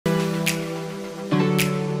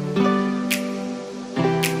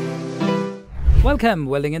Welcome,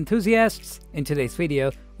 welding enthusiasts! In today's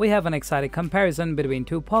video, we have an exciting comparison between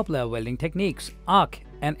two popular welding techniques, ARC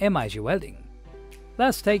and MIG welding.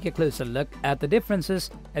 Let's take a closer look at the differences,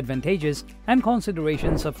 advantages, and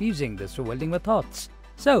considerations of using these two welding methods.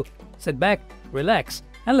 So, sit back, relax,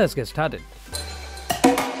 and let's get started.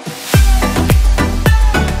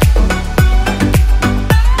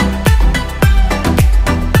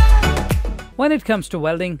 When it comes to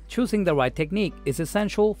welding, choosing the right technique is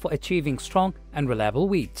essential for achieving strong and reliable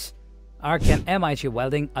weeds. ARC and MIG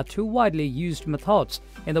welding are two widely used methods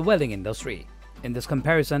in the welding industry. In this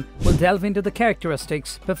comparison, we'll delve into the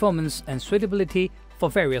characteristics, performance, and suitability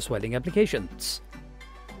for various welding applications.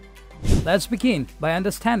 Let's begin by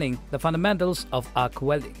understanding the fundamentals of arc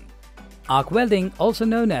welding. Arc welding, also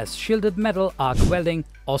known as shielded metal arc welding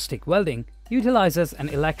or stick welding, utilizes an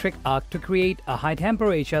electric arc to create a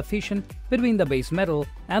high-temperature fission between the base metal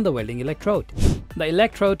and the welding electrode. The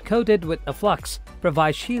electrode, coated with a flux,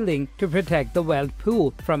 provides shielding to protect the weld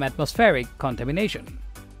pool from atmospheric contamination.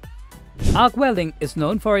 Arc welding is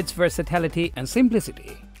known for its versatility and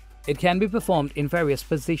simplicity. It can be performed in various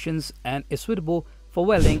positions and is suitable for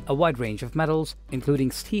welding a wide range of metals,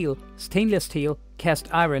 including steel, stainless steel, cast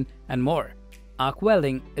iron, and more. Arc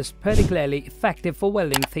welding is particularly effective for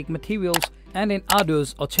welding thick materials and in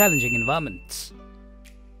arduous or challenging environments.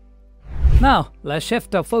 Now, let's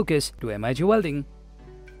shift our focus to MIG welding.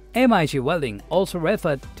 MIG welding, also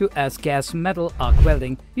referred to as gas metal arc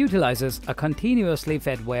welding, utilizes a continuously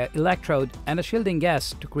fed wire electrode and a shielding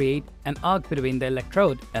gas to create an arc between the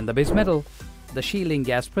electrode and the base metal. The shielding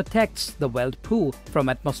gas protects the weld pool from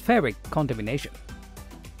atmospheric contamination.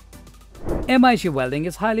 MIG welding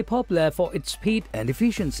is highly popular for its speed and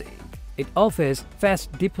efficiency. It offers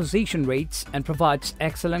fast deposition rates and provides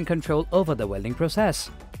excellent control over the welding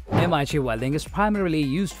process. MIG welding is primarily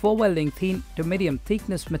used for welding thin to medium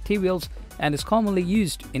thickness materials and is commonly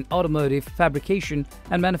used in automotive, fabrication,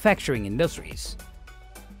 and manufacturing industries.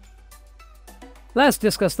 Let's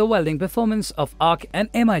discuss the welding performance of ARC and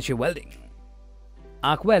MIG welding.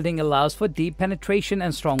 Arc welding allows for deep penetration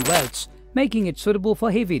and strong welds, making it suitable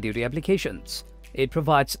for heavy-duty applications. It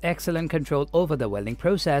provides excellent control over the welding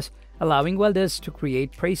process, allowing welders to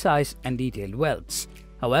create precise and detailed welds.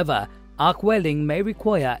 However, arc welding may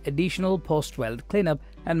require additional post-weld cleanup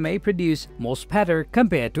and may produce more spatter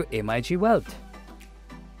compared to MIG weld.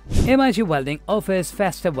 MIG welding offers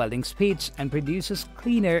faster welding speeds and produces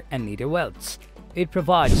cleaner and neater welds. It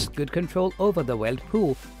provides good control over the weld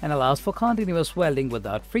pool and allows for continuous welding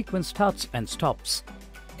without frequent starts and stops.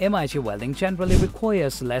 MIG welding generally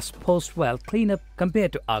requires less post-weld cleanup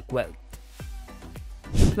compared to arc weld.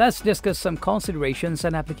 Let's discuss some considerations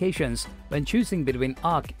and applications when choosing between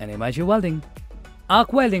ARC and MIG welding.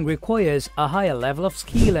 Arc welding requires a higher level of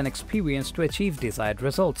skill and experience to achieve desired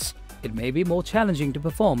results. It may be more challenging to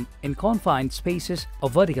perform in confined spaces or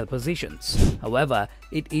vertical positions. However,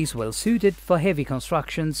 it is well suited for heavy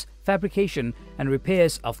constructions, fabrication, and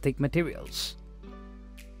repairs of thick materials.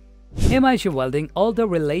 MIG welding, although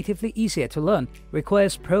relatively easier to learn,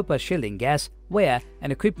 requires proper shielding gas, wire,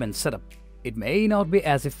 and equipment setup. It may not be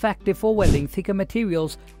as effective for welding thicker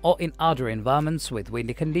materials or in other environments with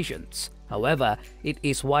windy conditions. However, it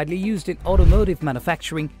is widely used in automotive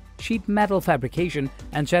manufacturing, sheet metal fabrication,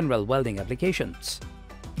 and general welding applications.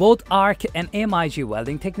 Both ARC and MIG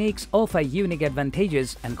welding techniques offer unique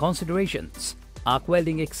advantages and considerations. Arc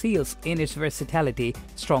welding excels in its versatility,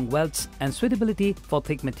 strong welds, and suitability for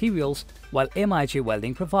thick materials, while MIG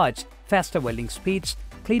welding provides faster welding speeds,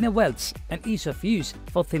 cleaner welds, and ease of use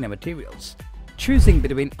for thinner materials. Choosing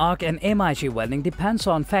between ARC and MIG welding depends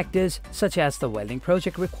on factors such as the welding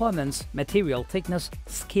project requirements, material thickness,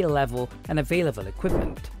 skill level, and available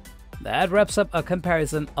equipment. That wraps up a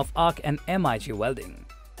comparison of ARC and MIG welding.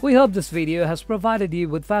 We hope this video has provided you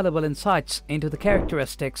with valuable insights into the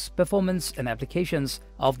characteristics, performance, and applications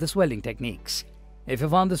of these welding techniques. If you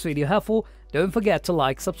found this video helpful, don't forget to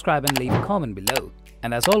like, subscribe, and leave a comment below.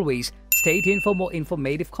 And as always, stay tuned for more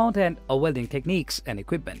informative content on welding techniques and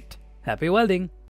equipment. Happy welding!